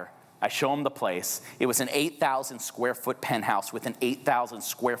buyer. I show him the place. It was an 8,000 square foot penthouse with an 8,000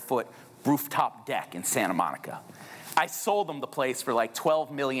 square foot rooftop deck in Santa Monica. I sold them the place for like $12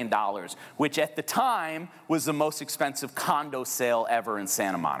 million, which at the time was the most expensive condo sale ever in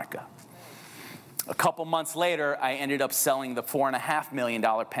Santa Monica. A couple months later, I ended up selling the $4.5 million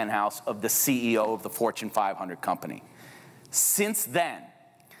penthouse of the CEO of the Fortune 500 company. Since then,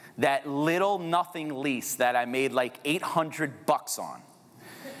 that little nothing lease that I made like $800 on,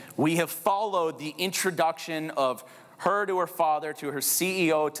 we have followed the introduction of her to her father, to her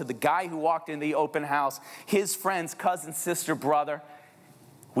CEO, to the guy who walked in the open house, his friends, cousin, sister, brother.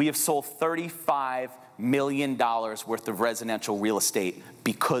 We have sold $35 million worth of residential real estate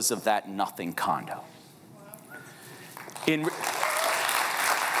because of that nothing condo. In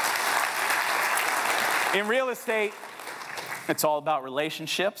real estate, it's all about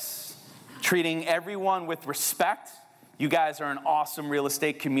relationships, treating everyone with respect. You guys are an awesome real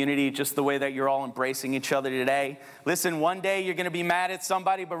estate community, just the way that you're all embracing each other today. Listen, one day you're going to be mad at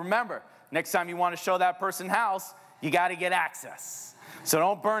somebody, but remember, next time you want to show that person house, you got to get access. So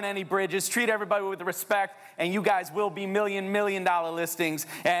don't burn any bridges. Treat everybody with respect, and you guys will be million dollar listings.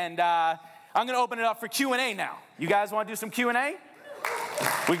 And I'm going to open it up for Q&A now. You guys want to do some Q&A?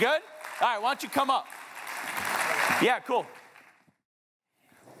 We good? All right, why don't you come up? Yeah, cool.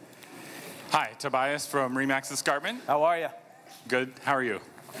 Hi, Tobias from Remax Escarpment. How are you? Good. How are you?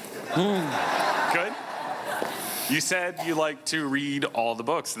 Good? You said you like to read all the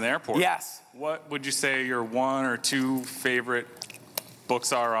books in the airport. Yes. What would you say your 1 or 2 favorite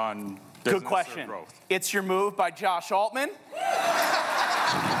books are on business Good question. or growth? It's Your Move by Josh Altman.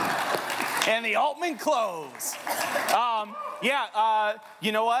 And the Altman clothes.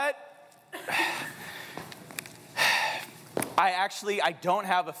 You know what? I don't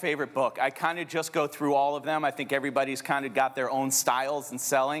have a favorite book. I kind of just go through all of them. I think everybody's kind of got their own styles in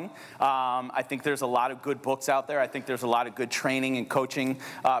selling. I think there's a lot of good books out there. I think there's a lot of good training and coaching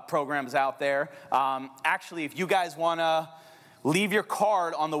programs out there. Actually, if you guys want to leave your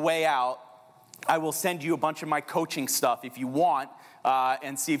card on the way out, I will send you a bunch of my coaching stuff if you want.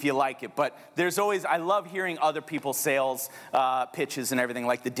 And see if you like it. But there's always, I love hearing other people's sales pitches and everything.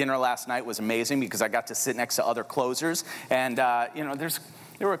 Like the dinner last night was amazing because I got to sit next to other closers. And, you know, there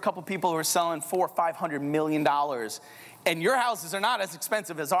were a couple people who were selling $400 or $500 million. And your houses are not as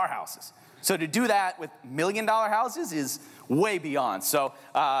expensive as our houses. So to do that with $1 million houses is way beyond. So,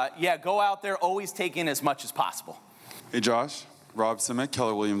 yeah, go out there, always take in as much as possible. Hey, Josh. Rob Simic,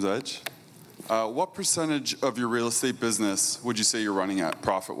 Keller Williams Edge. What percentage of your real estate business would you say you're running at,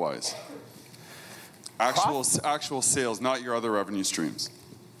 profit-wise? Actual sales, not your other revenue streams.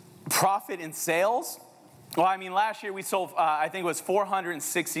 Profit in sales? Well, I mean, last year we sold, I think it was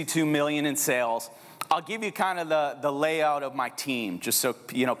 $462 million in sales. I'll give you kind of the layout of my team, just so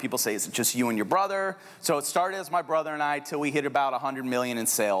you know, people say, is it just you and your brother? So it started as my brother and I till we hit about $100 million in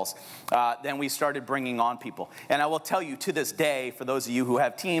sales. Then we started bringing on people. And I will tell you, to this day, for those of you who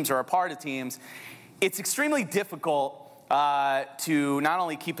have teams or are part of teams, it's extremely difficult to not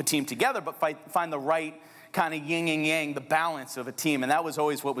only keep a team together, but find the right kind of yin and yang, the balance of a team. And that was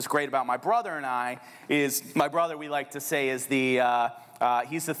always what was great about my brother and I, is my brother, we like to say, is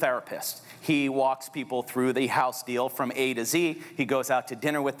he's the therapist. He walks people through the house deal from A to Z. He goes out to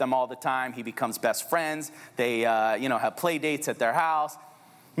dinner with them all the time. He becomes best friends. They, have play dates at their house.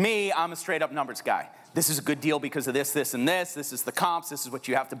 Me, I'm a straight up numbers guy. This is a good deal because of this, this, and this. This is the comps. This is what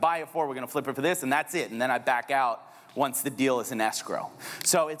you have to buy it for. We're going to flip it for this, and that's it. And then I back out once the deal is in escrow.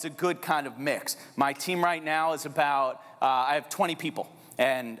 So it's a good kind of mix. My team right now is about, I have 20 people.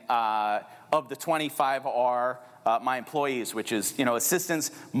 And of the 25 are my employees, which is, assistants,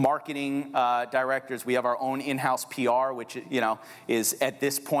 marketing directors. We have our own in-house PR, which, is at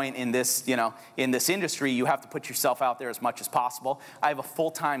this point in this, in this industry, you have to put yourself out there as much as possible. I have a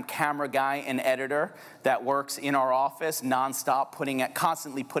full-time camera guy and editor that works in our office nonstop,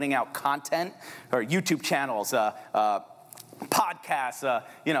 constantly putting out content, or YouTube channels, podcasts,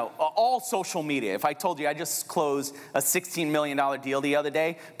 all social media. If I told you I just closed a $16 million deal the other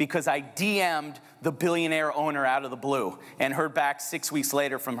day because I DM'd the billionaire owner out of the blue and heard back 6 weeks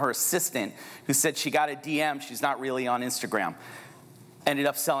later from her assistant who said she got a DM, she's not really on Instagram. Ended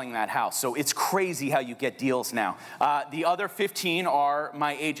up selling that house. So it's crazy how you get deals now. The other 15 are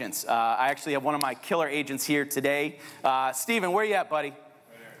my agents. I actually have one of my killer agents here today. Steven, where you at, buddy? Right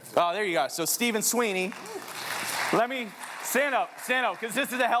there. Oh, there you go. So Steven Sweeney. Let me... Stand up, because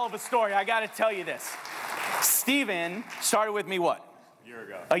this is a hell of a story. I got to tell you this. Steven started with me what?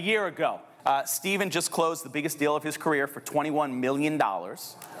 A year ago. Steven just closed the biggest deal of his career for $21 million. A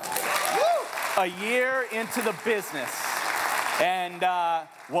year into the business. And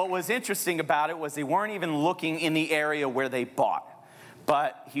what was interesting about it was they weren't even looking in the area where they bought.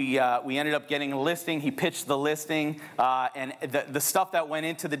 But we ended up getting a listing. He pitched the listing. And the stuff that went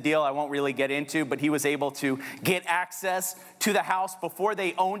into the deal I won't really get into, but he was able to get access to the house before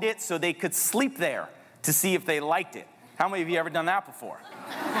they owned it so they could sleep there to see if they liked it. How many of you ever done that before?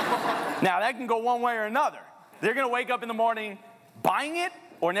 Now, that can go one way or another. They're going to wake up in the morning buying it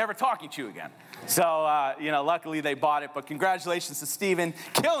or never talking to you again. So, luckily they bought it. But congratulations to Steven,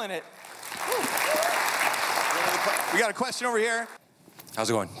 killing it. We got a question over here. How's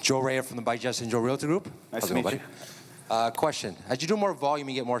it going? Joe Rea from the By Justin Joe Realty Group. Nice to meet you. Question. As you do more volume,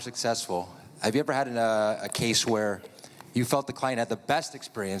 you get more successful. Have you ever had a case where you felt the client had the best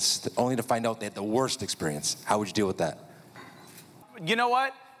experience only to find out they had the worst experience? How would you deal with that? You know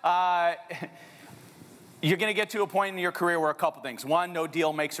what? You're going to get to a point in your career where a couple things. One, no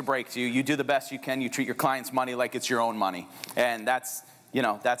deal makes or breaks you. You do the best you can. You treat your client's money like it's your own money. And that's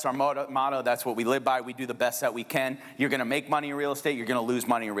our motto. That's what we live by. We do the best that we can. You're going to make money in real estate. You're going to lose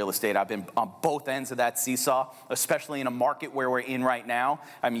money in real estate. I've been on both ends of that seesaw, especially in a market where we're in right now.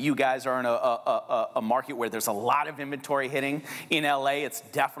 I mean, you guys are in a market where there's a lot of inventory hitting. In LA, it's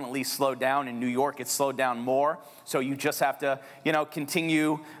definitely slowed down. In New York, it's slowed down more. So you just have to,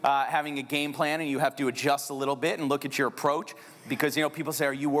 continue having a game plan, and you have to adjust a little bit and look at your approach. Because, people say,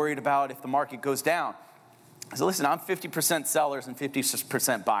 are you worried about if the market goes down? So listen, I'm 50% sellers and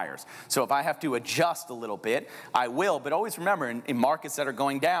 50% buyers. So if I have to adjust a little bit, I will. But always remember, in markets that are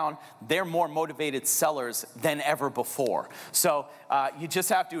going down, they're more motivated sellers than ever before. So you just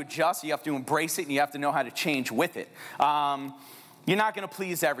have to adjust. You have to embrace it, and you have to know how to change with it. You're not going to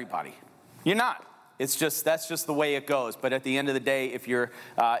please everybody. You're not. That's just the way it goes. But at the end of the day, if you're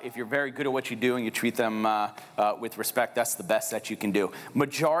very good at what you do and you treat them with respect, that's the best that you can do.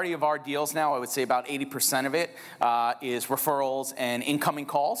 Majority of our deals now, I would say about 80% of it is referrals and incoming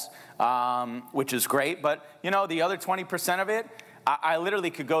calls, which is great. But the other 20% of it, I literally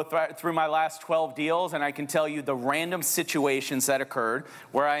could go through my last 12 deals, and I can tell you the random situations that occurred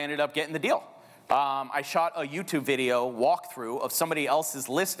where I ended up getting the deal. I shot a YouTube video walkthrough of somebody else's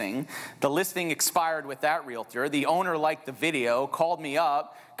listing. The listing expired with that realtor. The owner liked the video, called me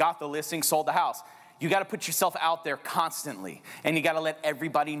up, got the listing, sold the house. You got to put yourself out there constantly, and you got to let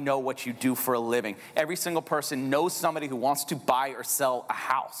everybody know what you do for a living. Every single person knows somebody who wants to buy or sell a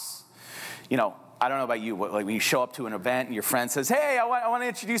house. I don't know about you, but like when you show up to an event and your friend says, hey, I want to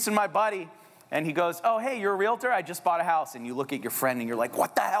introduce you to my buddy. And he goes, oh, hey, you're a realtor? I just bought a house. And you look at your friend and you're like,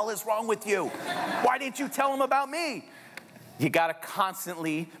 what the hell is wrong with you? Why didn't you tell him about me? You got to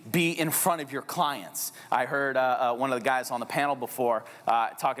constantly be in front of your clients. I heard one of the guys on the panel before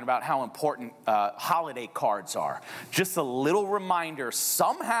talking about how important holiday cards are. Just a little reminder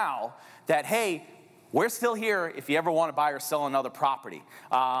somehow that, hey, we're still here if you ever want to buy or sell another property.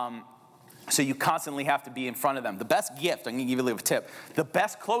 So you constantly have to be in front of them. The best gift, I'm going to give you a little tip, the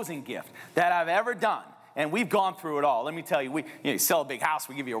best closing gift that I've ever done and we've gone through it all. Let me tell you, you sell a big house,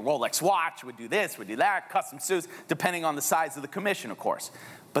 we give you a Rolex watch, we do this, we do that, custom suits, depending on the size of the commission, of course.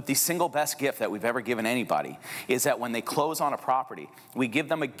 But the single best gift that we've ever given anybody is that when they close on a property, we give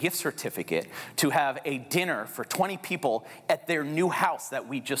them a gift certificate to have a dinner for 20 people at their new house that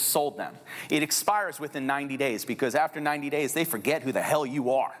we just sold them. It expires within 90 days because after 90 days, they forget who the hell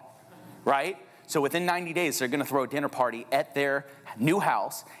you are, right? So within 90 days, they're going to throw a dinner party at their new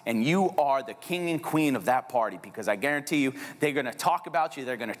house, and you are the king and queen of that party because I guarantee you, they're going to talk about you,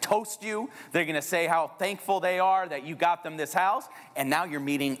 they're going to toast you, they're going to say how thankful they are that you got them this house, and now you're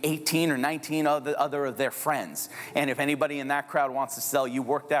meeting 18 or 19 other of their friends. And if anybody in that crowd wants to sell, you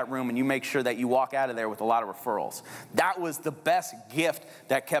work that room and you make sure that you walk out of there with a lot of referrals. That was the best gift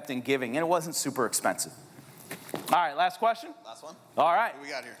that kept on giving, and it wasn't super expensive. All right, last question? Last one. All right. What do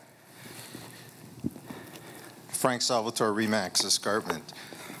we got here? Frank Salvatore, Remax, Escarpment.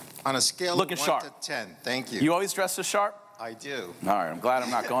 On a scale Looking of 1 sharp. to 10, thank you. You always dress so sharp? I do. All right, I'm glad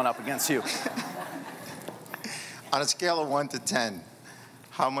I'm not going up against you. On a scale of 1 to 10,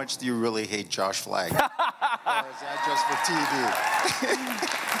 how much do you really hate Josh Flagg? Or is that just for TV?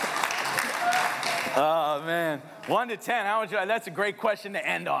 Oh, man. 1 to 10, how much? That's a great question to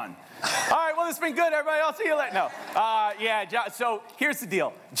end on. All right, well, it's been good, everybody. I'll see you later. No. So here's the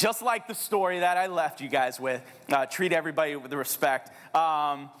deal. Just like the story that I left you guys with, treat everybody with respect.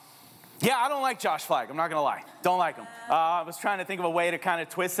 I don't like Josh Flagg. I'm not going to lie. Don't like him. I was trying to think of a way to kind of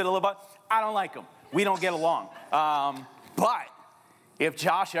twist it a little bit. I don't like him. We don't get along. But if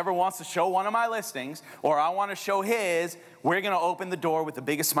Josh ever wants to show one of my listings or I want to show his, we're going to open the door with the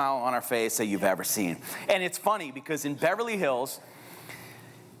biggest smile on our face that you've ever seen. And it's funny because in Beverly Hills,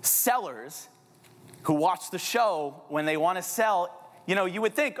 sellers who watch the show, when they want to sell, you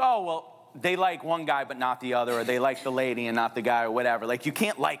would think, oh, well, they like one guy but not the other, or they like the lady and not the guy, or whatever. Like, you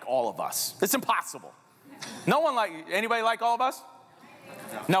can't like all of us. It's impossible. Anybody like all of us?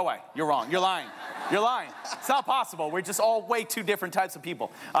 No way. You're wrong. You're lying. You're lying. It's not possible. We're just all way two different types of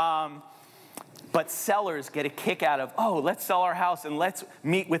people. But sellers get a kick out of, oh, let's sell our house and let's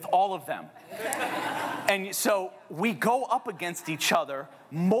meet with all of them. And so we go up against each other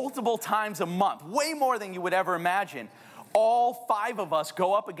multiple times a month, way more than you would ever imagine. All 5 of us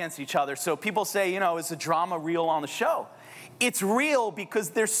go up against each other. So people say, is the drama real on the show? It's real because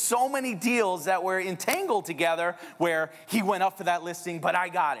there's so many deals that were entangled together where he went up for that listing, but I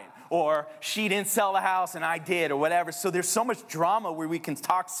got it. Or she didn't sell the house and I did, or whatever. So there's so much drama where we can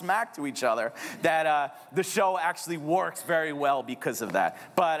talk smack to each other that the show actually works very well because of that.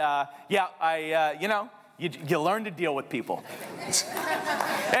 But you learn to deal with people.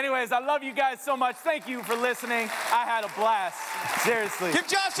 Anyways, I love you guys so much. Thank you for listening. I had a blast. Seriously. Give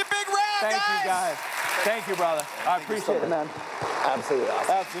Josh a big round, Thank you, guys. Thank you, brother. I appreciate it, man. Absolutely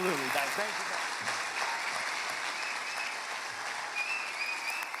awesome. Absolutely, guys. Thank you.